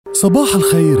صباح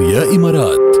الخير يا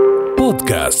إمارات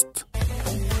بودكاست.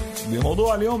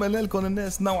 بموضوع اليوم قلنا لكم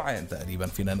الناس نوعين تقريبا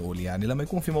فينا نقول، يعني لما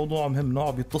يكون في موضوع مهم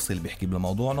نوع بيتصل بيحكي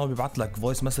بالموضوع، نوع بيبعت لك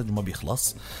فويس مسج وما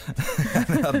بيخلص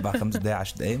يعني 4 5 دقايق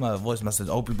 10 دقايق ما فويس مسج،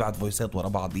 او بيبعت فويسات ورا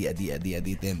بعض دقيقه دقيقه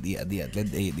دقيقتين دقيقه دقيقه 3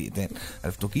 دقايق دقيقتين.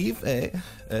 عرفتوا كيف؟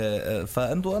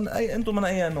 فانتوا من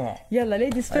اي نوع؟ يلا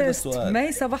ليديز فيرست.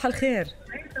 مي صباح الخير.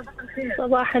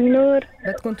 صباح النور.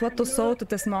 بدكم توطوا الصوت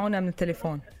وتسمعونا من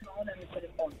التليفون.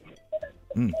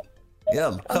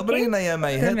 يلا خبرينا يا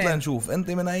مي، هات لنشوف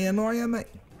انت من اي نوع يا مي.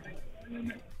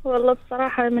 والله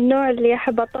بصراحة من النوع اللي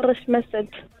أحب أطرش مسج.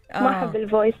 ما أحب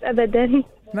الفويس أبدا.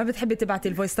 ما بتحبي تبعتي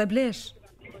الفويس؟ طيب ليش؟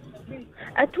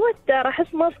 أتوتر،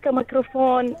 أحس ماسكة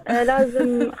ميكروفون.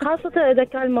 لازم خاصة إذا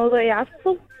كان الموضوع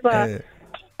يعصب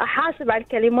أحاسب على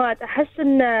الكلمات، أحس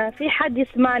إن في حد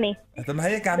يسمعني. طب ما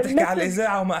هيك عم تحكي على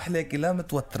الإذاعة وما أحلاكي لا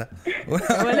متوترة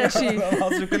ولا شيء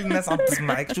كل الناس عم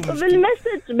تسمعك. شو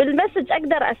بالمسج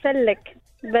أقدر أسلك،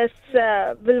 بس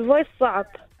بالفويس صعب.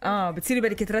 بتصيري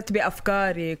بدك ترتبي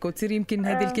أفكارك وتصيري يمكن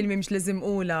هذه الكلمة مش لازم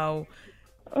أقولها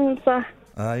صح.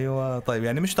 أيوة. طيب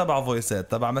يعني مش تبع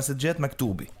فويسات، تبع مسجات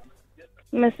مكتوبة،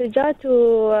 مسجات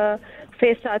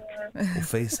وفيسات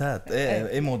وفيسات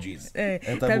ايموجيز.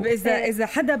 طيب اذا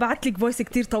حدا بعت لك فويس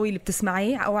كتير طويل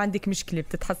بتسمعيه او عندك مشكله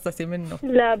بتتحسسي منه؟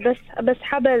 لا بس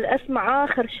حابل اسمع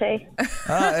اخر شيء.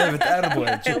 بتقربوا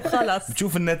خلاص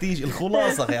بتشوف النتيجه،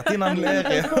 الخلاصه يعطينا من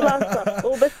الاخر الخلاصه،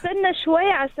 وبستنى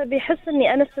شوي عشان يحس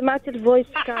اني انا سمعت الفويس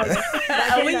كامل.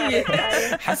 قويه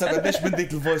حسب قديش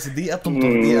بدك الفويس، دقيقه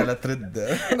بتنطر دقيقه لترد.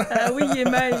 قويه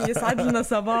مي، يسعد لنا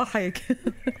صباحك.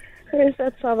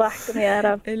 يسعد صباحكم يا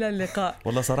رب. إلى اللقاء.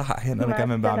 والله صراحة أحيانا أنا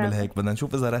كمان بعمل هيك، بدنا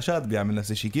نشوف إذا رشاد بيعمل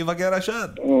نفس الشيء. كيفك يا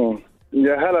رشاد؟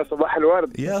 يا هلا، صباح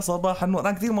الورد. يا صباح النور.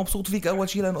 أنا كتير مبسوط فيك أول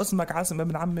شيء لأنه اسمك عاصم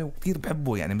ابن عمي وكتير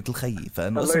بحبه، يعني مثل خيي،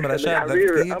 فإنه اسم رشاد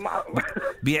كتير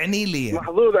بيعني لي.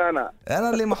 محظوظ أنا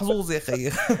اللي محظوظ يا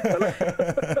خيي.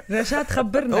 رشاد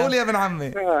خبرنا. قول يا ابن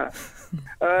عمي.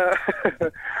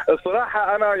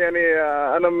 الصراحة أنا يعني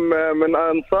أنا من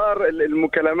أنصار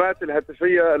المكالمات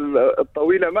الهاتفية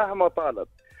الطويلة مهما طالت،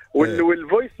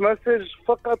 والفويس مسج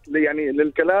فقط يعني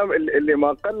للكلام اللي ما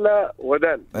قل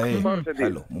ودل.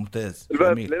 حلو ممتاز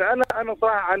جميل. لأن أنا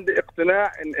صراحة عندي اقتناع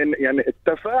إن يعني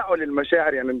التفاعل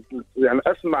المشاعر، يعني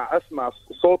أسمع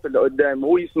صوت اللي قدامي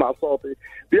وهو يسمع صوتي،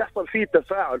 بيحصل فيه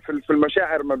تفاعل في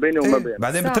المشاعر ما بيني وما بينه.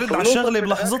 بعدين بترد على الشغلة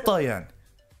بلحظتها، يعني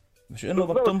مش إنه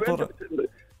بتنطر.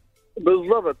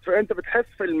 بالضبط. فأنت بتحس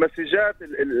في المسجات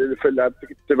في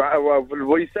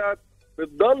الفويسات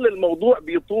بتضل الموضوع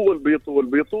بيطول بيطول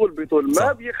بيطول بيطول،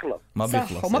 ما بيخلص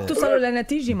وما بتوصلوا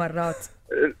لنتيجة مرات.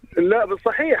 لا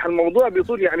بالصحيح الموضوع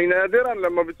بيطول، يعني نادرا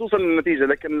لما بتوصل للنتيجة،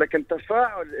 لكن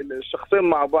تفاعل الشخصين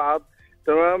مع بعض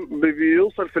تمام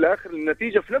بيوصل في الآخر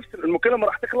النتيجة، في نفس المكالمة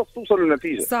راح تخلص توصل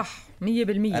للنتيجة. صح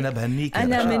 100%. أنا بهنيك.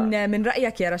 أنا من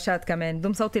رأيك يا رشاد كمان،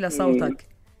 ضم صوتي لصوتك.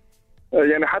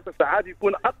 يعني حتى ساعات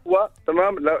يكون أقوى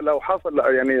تمام لو حصل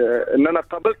يعني إن أنا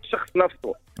قابلت شخص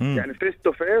نفسه، يعني فيس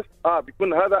تو فيس،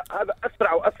 بيكون هذا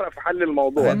أسرع وأسرع في حل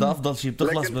الموضوع. هذا أفضل شيء.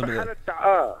 بتخلص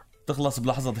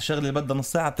بلحظة. الشغل اللي بدها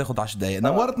نص ساعة بتاخد 10 دقايق.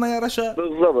 نورتنا يا رشا.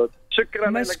 بالضبط، شكرا.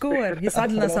 مشكور،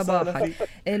 يسعد لنا صباحك.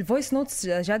 الفويس نوتس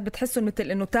جاد بتحسوا مثل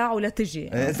إنه تاع ولا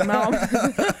تجي.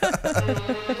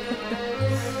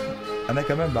 أنا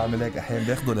كمان بعمل هيك أحيان،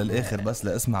 بياخدوا للآخر بس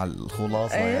لأسمع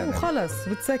الخلاصة يعني، وخلص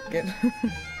بتسكر.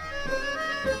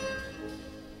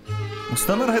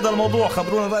 مستمر هذا الموضوع.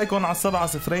 خبرونا رأيكم على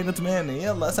 708.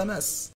 يلا SMS.